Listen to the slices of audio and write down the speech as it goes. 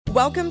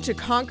Welcome to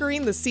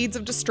Conquering the Seeds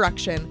of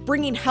Destruction,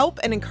 bringing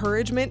help and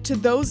encouragement to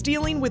those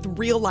dealing with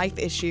real-life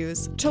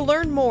issues. To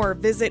learn more,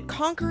 visit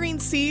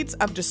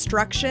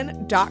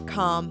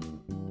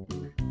conqueringseedsofdestruction.com.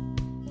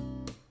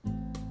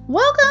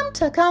 Welcome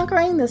to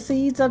Conquering the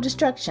Seeds of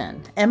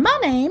Destruction, and my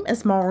name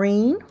is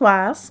Maureen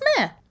Y.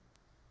 Smith.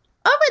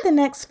 Over the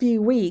next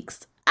few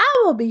weeks,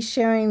 I will be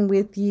sharing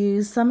with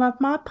you some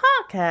of my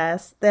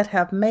podcasts that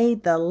have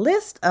made the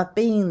list of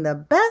being the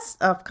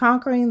best of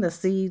conquering the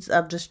seeds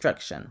of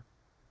destruction.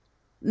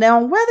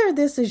 Now, whether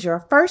this is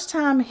your first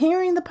time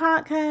hearing the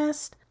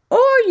podcast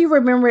or you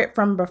remember it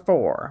from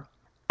before,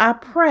 I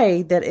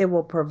pray that it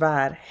will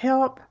provide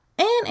help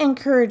and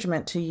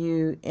encouragement to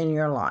you in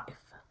your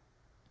life.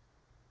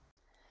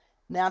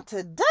 Now,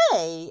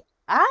 today,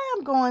 I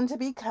am going to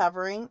be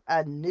covering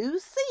a new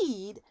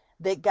seed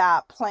that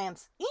God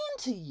plants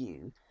into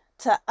you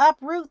to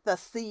uproot the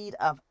seed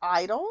of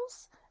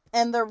idols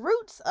and the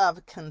roots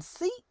of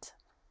conceit,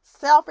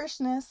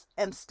 selfishness,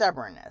 and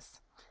stubbornness.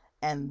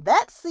 And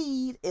that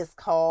seed is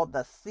called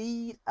the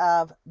seed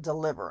of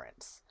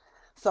deliverance.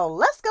 So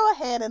let's go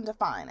ahead and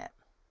define it.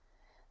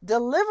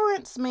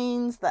 Deliverance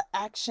means the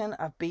action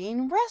of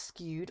being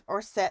rescued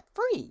or set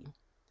free.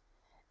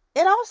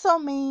 It also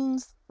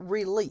means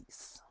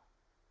release.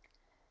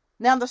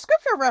 Now, the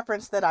scripture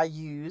reference that I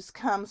use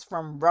comes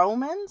from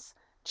Romans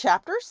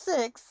chapter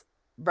 6,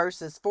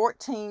 verses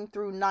 14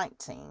 through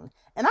 19.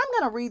 And I'm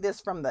going to read this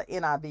from the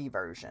NIV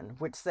version,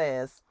 which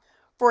says,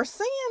 "For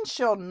sin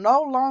shall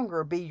no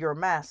longer be your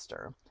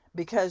master,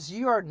 because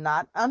you are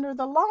not under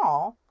the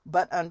law,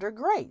 but under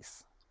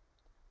grace.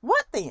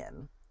 What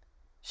then?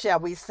 Shall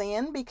we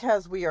sin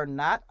because we are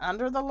not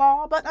under the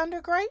law, but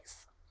under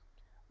grace?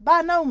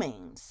 By no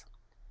means.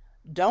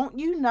 Don't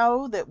you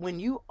know that when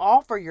you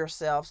offer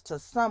yourselves to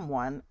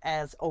someone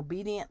as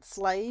obedient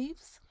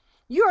slaves,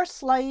 you are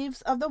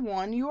slaves of the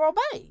one you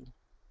obey?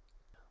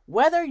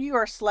 Whether you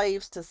are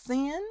slaves to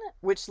sin,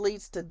 which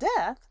leads to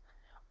death,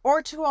 or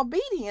to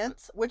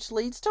obedience, which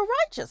leads to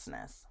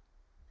righteousness.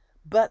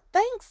 But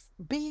thanks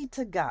be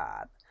to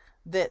God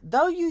that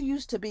though you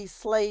used to be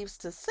slaves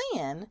to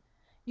sin,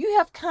 you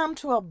have come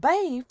to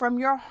obey from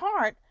your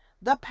heart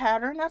the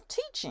pattern of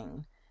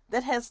teaching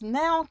that has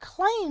now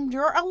claimed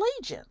your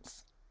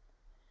allegiance.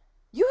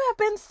 You have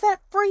been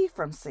set free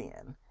from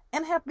sin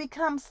and have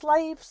become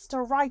slaves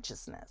to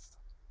righteousness."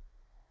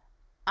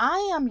 I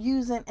am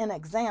using an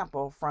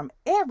example from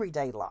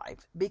everyday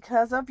life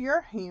because of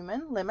your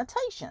human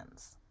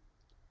limitations.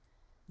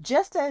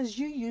 Just as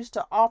you used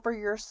to offer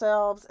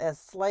yourselves as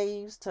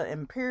slaves to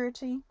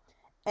impurity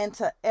and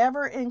to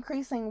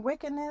ever-increasing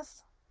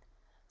wickedness,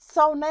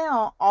 so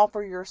now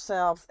offer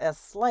yourselves as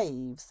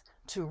slaves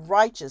to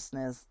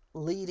righteousness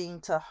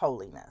leading to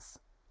holiness.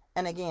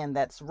 And again,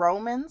 that's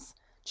Romans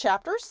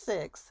chapter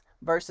 6,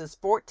 verses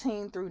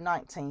 14 through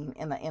 19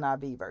 in the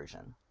NIV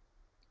version.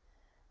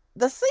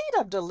 The seed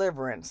of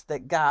deliverance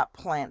that God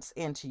plants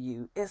into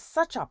you is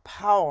such a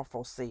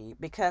powerful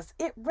seed because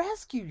it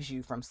rescues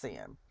you from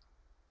sin.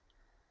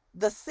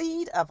 The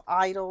seed of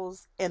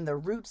idols and the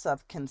roots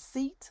of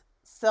conceit,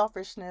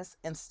 selfishness,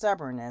 and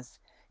stubbornness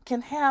can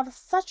have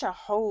such a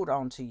hold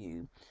onto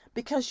you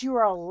because you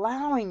are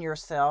allowing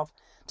yourself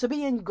to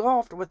be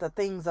engulfed with the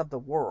things of the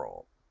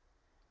world.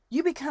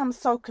 You become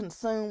so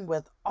consumed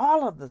with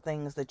all of the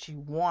things that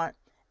you want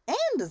and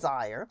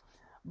desire,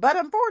 but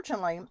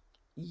unfortunately,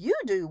 you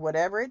do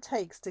whatever it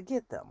takes to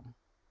get them.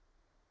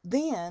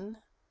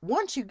 Then,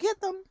 once you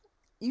get them,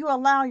 you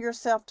allow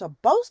yourself to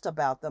boast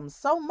about them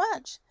so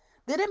much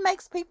that it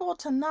makes people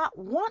to not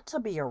want to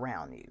be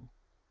around you.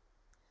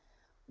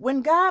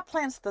 When God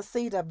plants the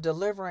seed of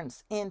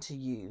deliverance into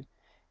you,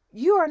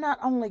 you are not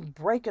only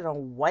breaking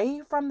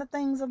away from the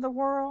things of the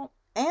world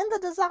and the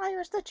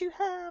desires that you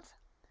have,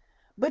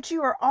 but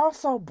you are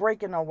also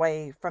breaking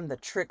away from the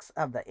tricks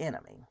of the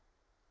enemy.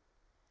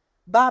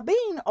 By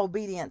being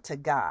obedient to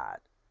God,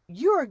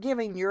 you are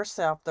giving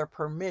yourself the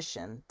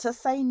permission to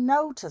say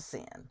no to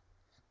sin.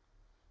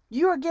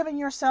 You are giving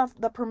yourself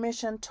the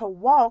permission to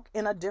walk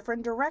in a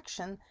different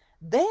direction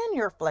than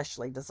your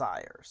fleshly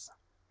desires.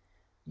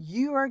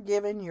 You are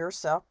giving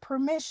yourself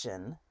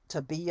permission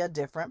to be a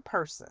different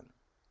person.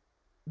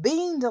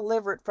 Being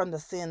delivered from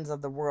the sins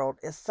of the world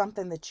is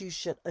something that you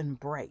should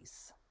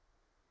embrace.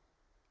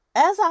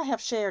 As I have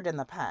shared in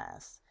the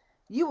past,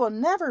 you will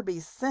never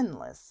be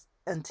sinless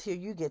until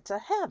you get to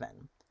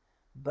heaven.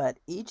 But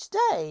each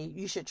day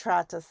you should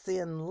try to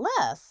sin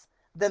less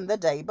than the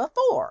day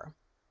before.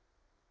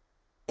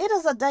 It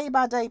is a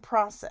day-by-day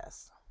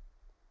process.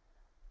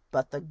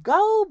 But the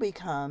goal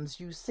becomes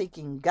you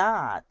seeking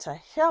God to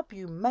help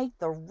you make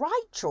the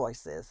right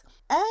choices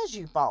as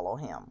you follow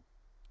Him.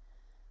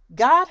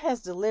 God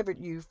has delivered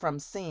you from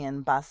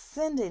sin by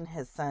sending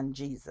His Son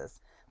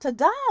Jesus to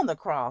die on the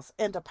cross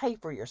and to pay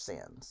for your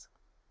sins.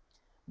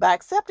 By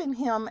accepting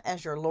Him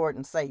as your Lord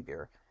and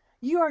Savior,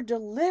 you are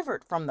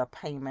delivered from the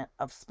payment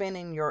of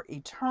spending your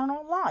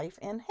eternal life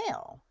in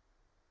hell.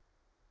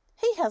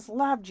 He has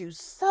loved you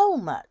so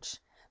much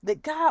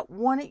that God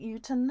wanted you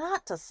to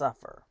not to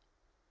suffer.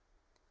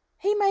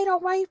 He made a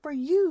way for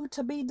you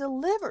to be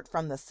delivered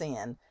from the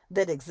sin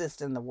that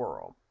exist in the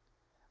world,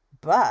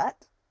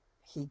 but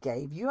he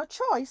gave you a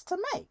choice to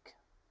make.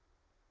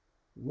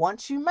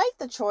 Once you make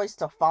the choice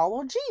to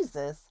follow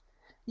Jesus,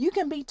 you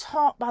can be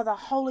taught by the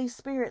Holy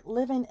Spirit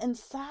living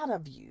inside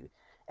of you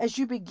as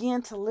you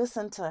begin to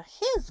listen to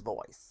his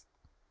voice.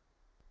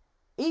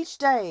 Each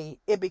day,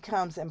 it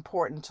becomes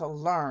important to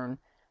learn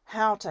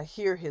how to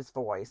hear his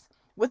voice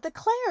with the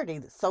clarity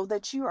so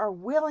that you are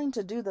willing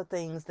to do the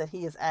things that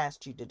he has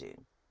asked you to do.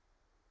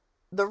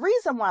 The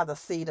reason why the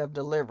seed of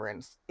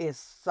deliverance is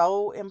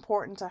so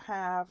important to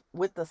have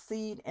with the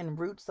seed and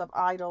roots of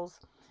idols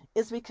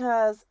is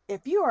because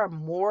if you are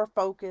more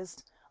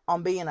focused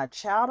on being a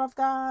child of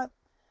God,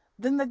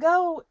 then the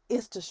goal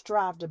is to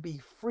strive to be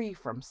free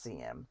from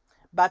sin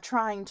by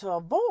trying to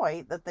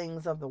avoid the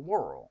things of the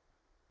world.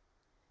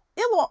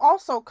 It will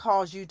also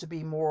cause you to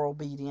be more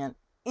obedient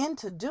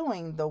into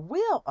doing the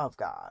will of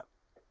God.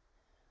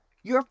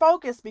 Your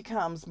focus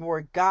becomes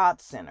more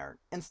God-centered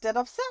instead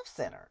of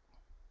self-centered.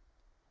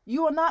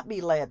 You will not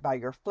be led by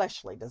your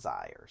fleshly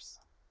desires.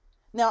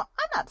 Now,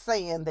 I'm not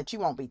saying that you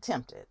won't be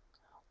tempted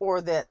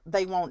or that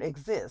they won't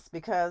exist,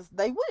 because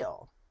they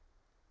will.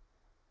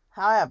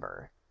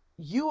 However,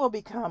 you will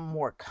become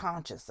more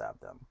conscious of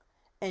them,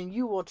 and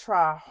you will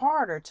try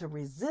harder to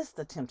resist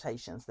the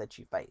temptations that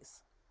you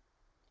face.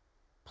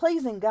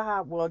 Pleasing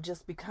God will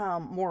just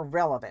become more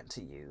relevant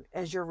to you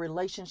as your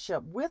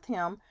relationship with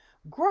him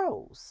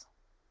grows.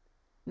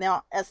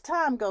 Now, as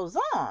time goes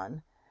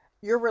on,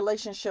 your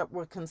relationship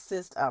will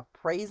consist of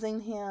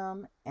praising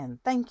him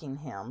and thanking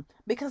him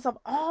because of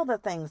all the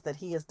things that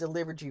he has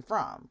delivered you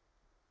from.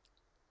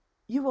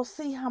 You will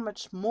see how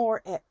much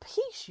more at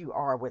peace you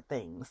are with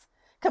things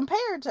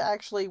compared to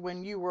actually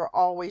when you were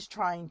always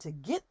trying to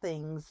get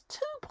things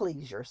to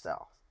please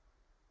yourself.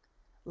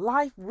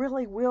 Life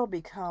really will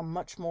become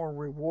much more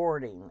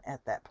rewarding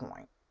at that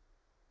point.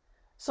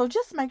 So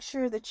just make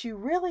sure that you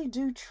really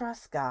do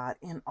trust God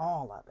in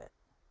all of it.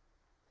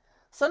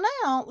 So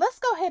now let's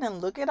go ahead and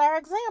look at our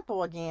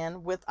example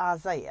again with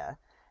Isaiah.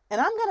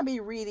 And I'm going to be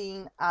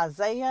reading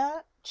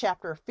Isaiah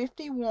chapter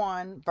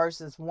 51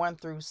 verses 1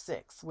 through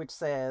 6, which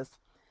says,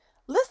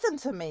 "Listen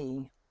to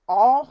me,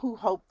 all who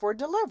hope for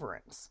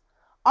deliverance,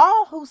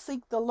 all who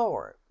seek the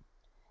Lord.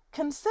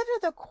 Consider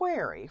the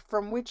quarry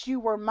from which you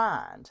were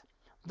mined,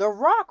 the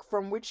rock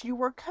from which you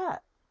were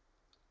cut.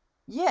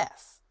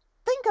 Yes,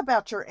 think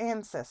about your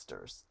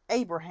ancestors,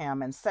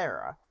 Abraham and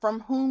Sarah,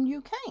 from whom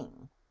you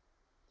came.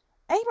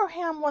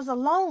 Abraham was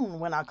alone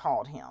when I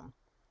called him,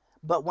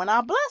 but when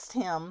I blessed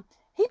him,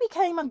 he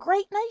became a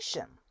great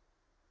nation.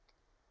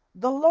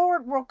 The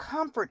Lord will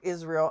comfort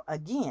Israel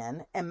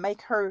again and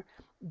make her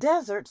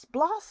deserts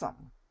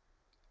blossom.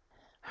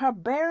 Her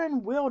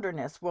barren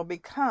wilderness will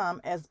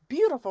become as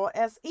beautiful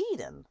as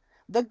Eden,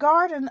 the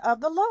garden of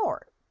the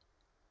Lord.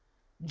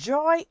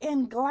 Joy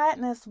and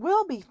gladness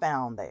will be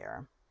found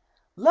there.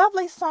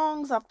 Lovely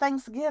songs of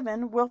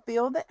thanksgiving will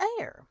fill the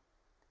air.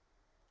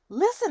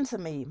 Listen to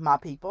me, my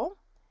people.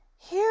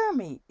 Hear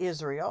me,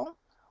 Israel,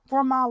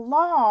 for my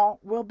law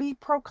will be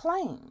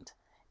proclaimed,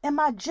 and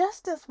my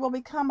justice will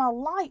become a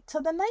light to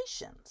the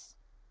nations.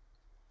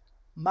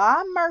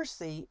 My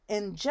mercy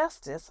and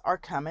justice are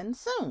coming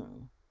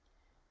soon.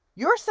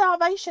 Your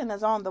salvation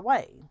is on the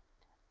way.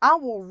 I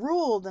will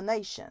rule the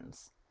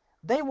nations.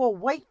 They will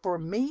wait for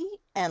me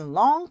and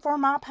long for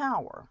my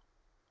power.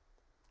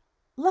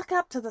 Look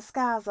up to the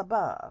skies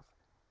above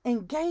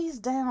and gaze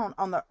down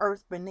on the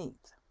earth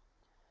beneath.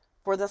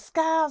 For the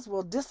skies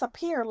will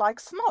disappear like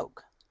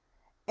smoke,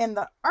 and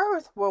the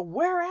earth will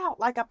wear out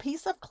like a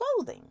piece of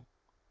clothing.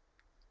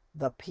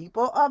 The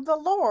people of the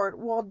Lord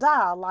will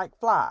die like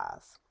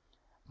flies,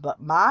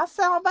 but my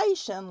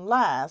salvation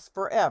lasts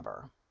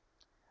forever.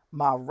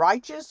 My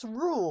righteous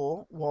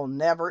rule will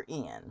never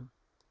end."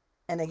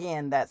 And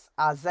again, that's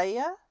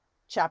Isaiah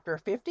chapter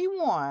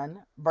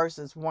 51,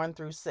 verses 1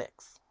 through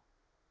 6.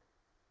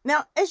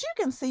 Now, as you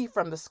can see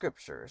from the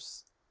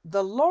scriptures,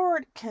 the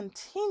Lord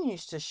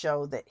continues to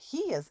show that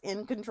he is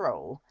in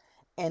control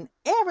and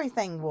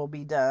everything will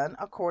be done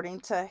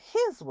according to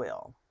his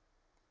will.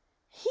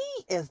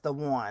 He is the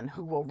one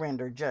who will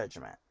render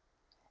judgment,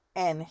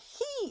 and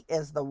he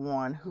is the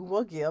one who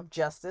will give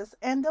justice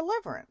and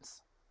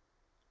deliverance.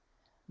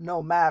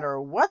 No matter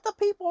what the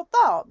people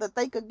thought that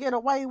they could get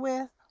away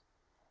with,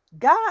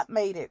 God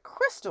made it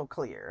crystal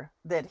clear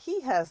that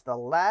he has the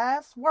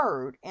last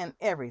word in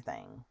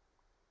everything.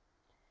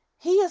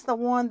 He is the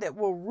one that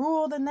will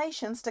rule the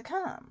nations to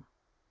come.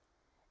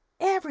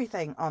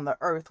 Everything on the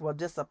earth will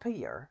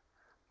disappear,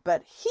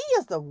 but he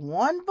is the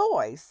one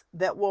voice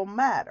that will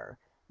matter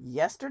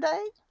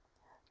yesterday,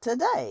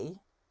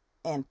 today,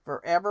 and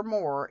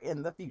forevermore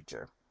in the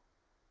future.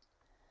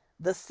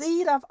 The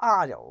seed of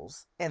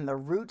idols and the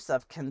roots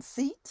of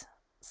conceit,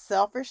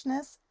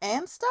 selfishness,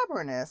 and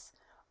stubbornness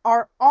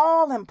are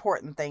all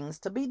important things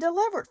to be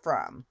delivered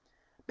from,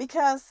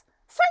 because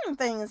certain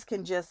things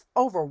can just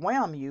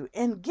overwhelm you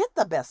and get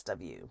the best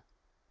of you.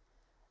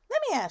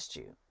 Let me ask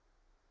you,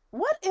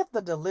 what if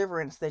the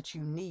deliverance that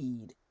you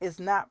need is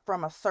not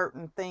from a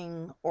certain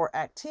thing or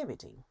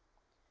activity?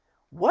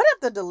 What if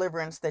the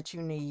deliverance that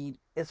you need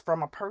is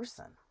from a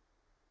person?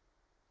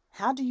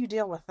 How do you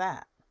deal with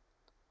that?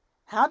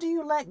 How do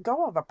you let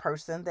go of a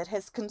person that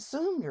has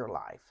consumed your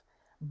life,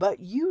 but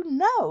you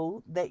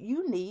know that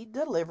you need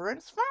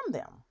deliverance from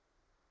them?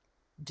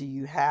 Do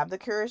you have the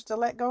courage to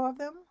let go of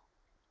them?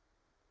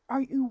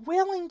 Are you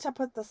willing to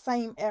put the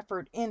same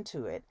effort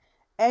into it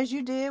as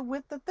you did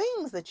with the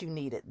things that you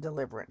needed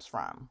deliverance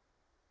from?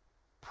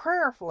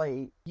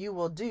 Prayerfully, you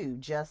will do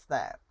just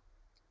that.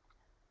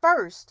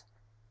 First,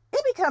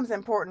 it becomes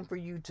important for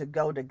you to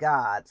go to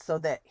God so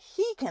that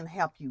He can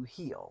help you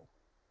heal.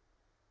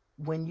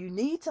 When you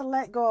need to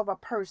let go of a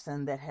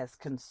person that has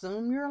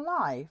consumed your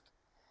life,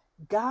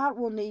 God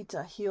will need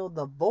to heal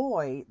the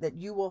void that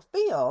you will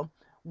feel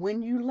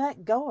when you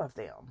let go of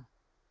them.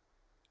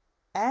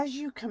 As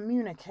you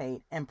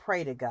communicate and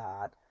pray to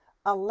God,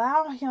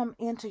 allow Him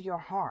into your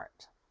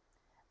heart.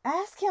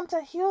 Ask Him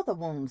to heal the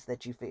wounds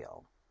that you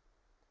feel.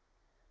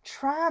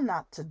 Try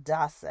not to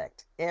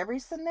dissect every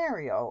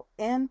scenario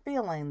and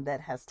feeling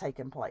that has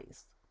taken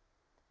place.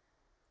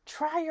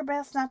 Try your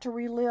best not to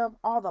relive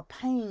all the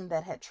pain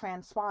that had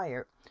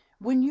transpired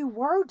when you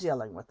were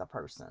dealing with a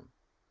person.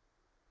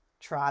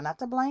 Try not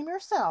to blame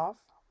yourself.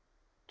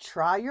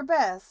 Try your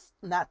best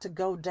not to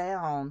go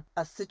down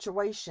a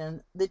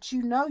situation that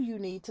you know you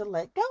need to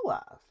let go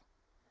of.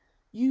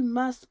 You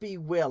must be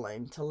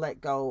willing to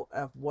let go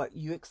of what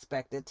you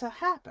expected to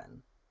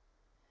happen.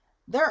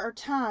 There are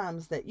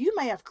times that you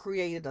may have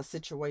created a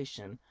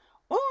situation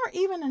or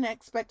even an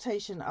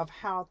expectation of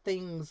how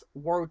things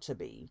were to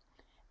be.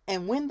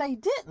 And when they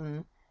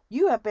didn't,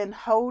 you have been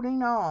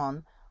holding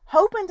on,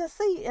 hoping to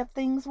see if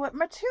things would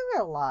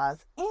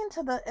materialize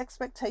into the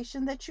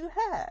expectation that you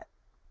had.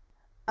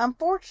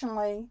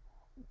 Unfortunately,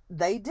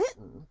 they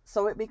didn't.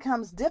 So it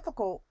becomes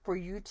difficult for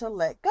you to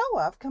let go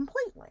of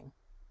completely.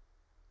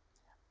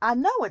 I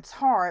know it's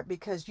hard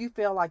because you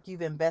feel like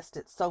you've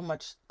invested so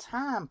much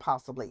time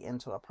possibly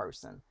into a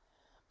person.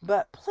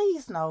 But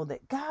please know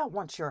that God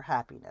wants your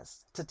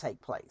happiness to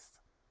take place.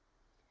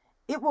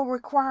 It will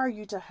require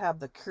you to have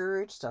the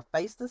courage to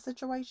face the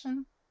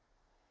situation.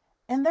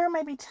 And there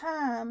may be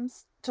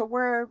times to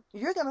where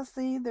you're going to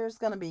see there's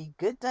going to be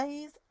good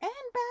days and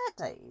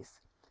bad days,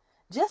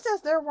 just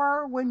as there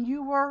were when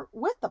you were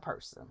with the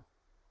person.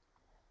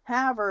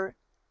 However,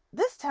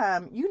 this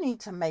time you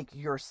need to make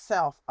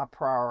yourself a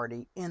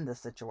priority in the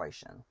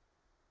situation.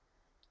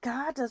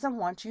 God doesn't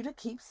want you to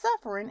keep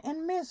suffering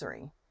in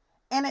misery,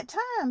 and at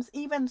times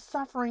even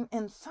suffering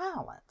in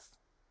silence.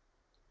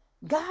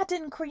 God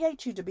didn't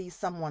create you to be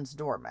someone's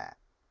doormat.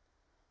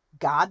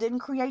 God didn't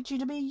create you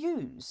to be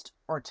used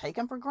or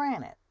taken for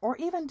granted or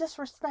even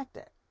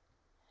disrespected.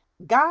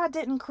 God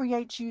didn't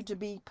create you to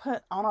be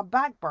put on a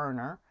back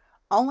burner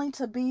only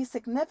to be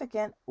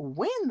significant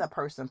when the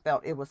person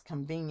felt it was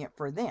convenient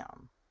for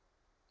them.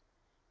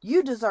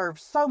 You deserve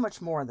so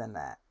much more than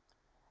that.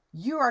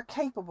 You are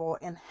capable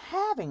in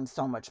having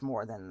so much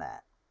more than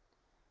that.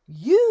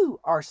 You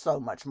are so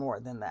much more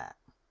than that.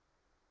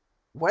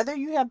 Whether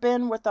you have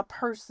been with a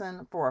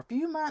person for a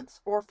few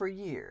months or for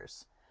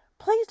years,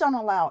 please don't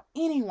allow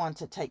anyone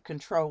to take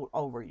control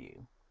over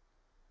you.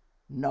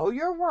 Know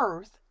your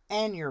worth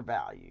and your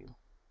value.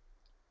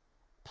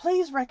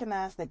 Please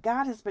recognize that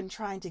God has been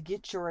trying to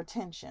get your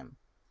attention.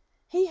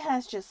 He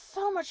has just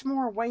so much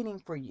more waiting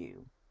for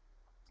you.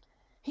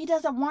 He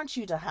doesn't want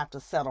you to have to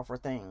settle for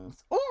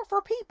things or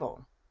for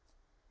people.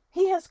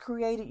 He has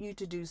created you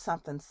to do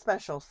something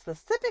special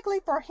specifically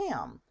for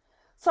Him.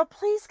 So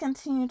please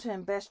continue to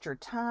invest your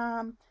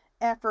time,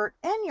 effort,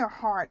 and your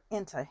heart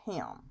into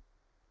Him.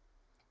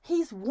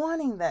 He's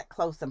wanting that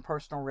close and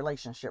personal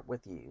relationship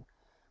with you,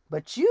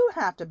 but you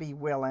have to be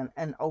willing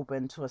and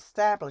open to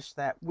establish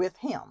that with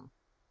Him.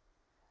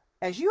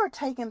 As you are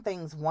taking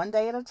things one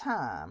day at a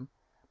time,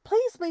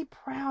 please be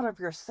proud of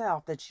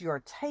yourself that you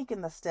are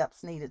taking the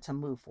steps needed to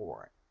move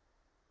forward.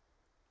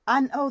 I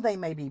know they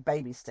may be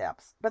baby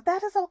steps, but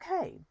that is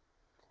okay.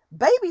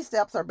 Baby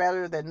steps are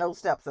better than no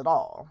steps at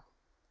all.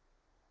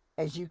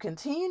 As you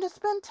continue to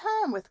spend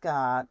time with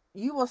God,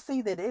 you will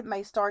see that it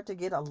may start to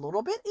get a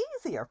little bit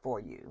easier for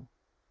you.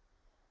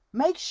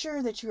 Make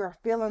sure that you are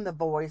filling the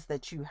voids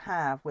that you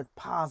have with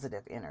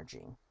positive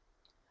energy.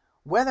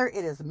 Whether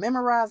it is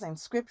memorizing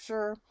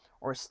scripture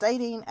or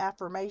stating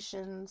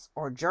affirmations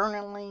or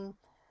journaling,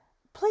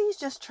 please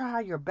just try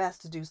your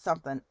best to do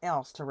something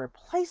else to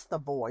replace the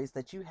voids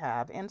that you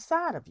have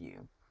inside of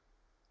you.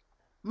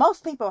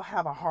 Most people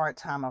have a hard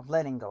time of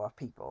letting go of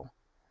people.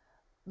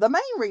 The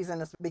main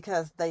reason is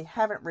because they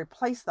haven't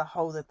replaced the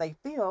hole that they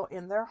feel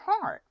in their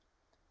heart.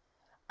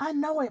 I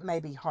know it may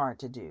be hard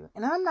to do,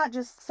 and I'm not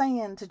just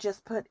saying to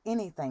just put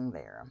anything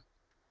there.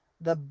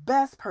 The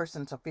best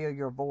person to fill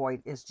your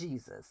void is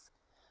Jesus.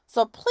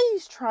 So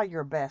please try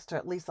your best to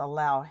at least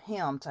allow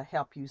Him to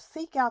help you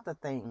seek out the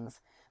things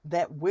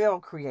that will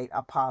create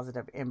a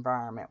positive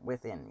environment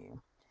within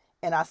you.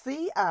 And I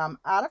see I'm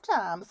out of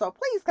time, so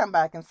please come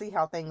back and see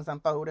how things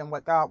unfold and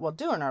what God will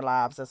do in our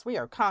lives as we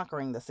are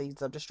conquering the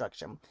seeds of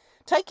destruction.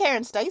 Take care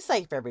and stay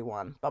safe,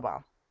 everyone.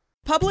 Bye-bye.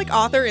 Public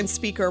author and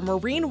speaker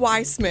Maureen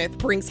Y. Smith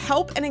brings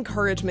help and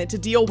encouragement to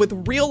deal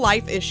with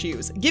real-life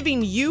issues,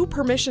 giving you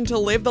permission to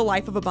live the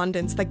life of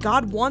abundance that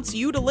God wants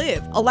you to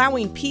live,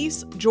 allowing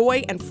peace,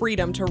 joy, and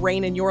freedom to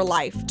reign in your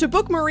life. To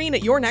book Maureen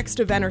at your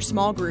next event or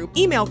small group,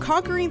 email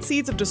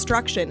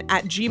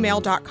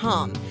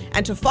conqueringseedsofdestruction@gmail.com.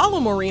 And to follow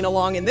Maureen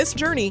along in this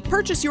journey,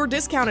 purchase your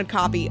discounted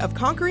copy of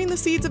Conquering the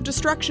Seeds of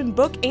Destruction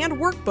book and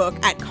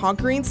workbook at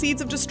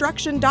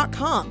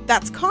conqueringseedsofdestruction.com.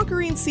 That's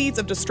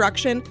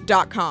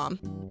conqueringseedsofdestruction.com.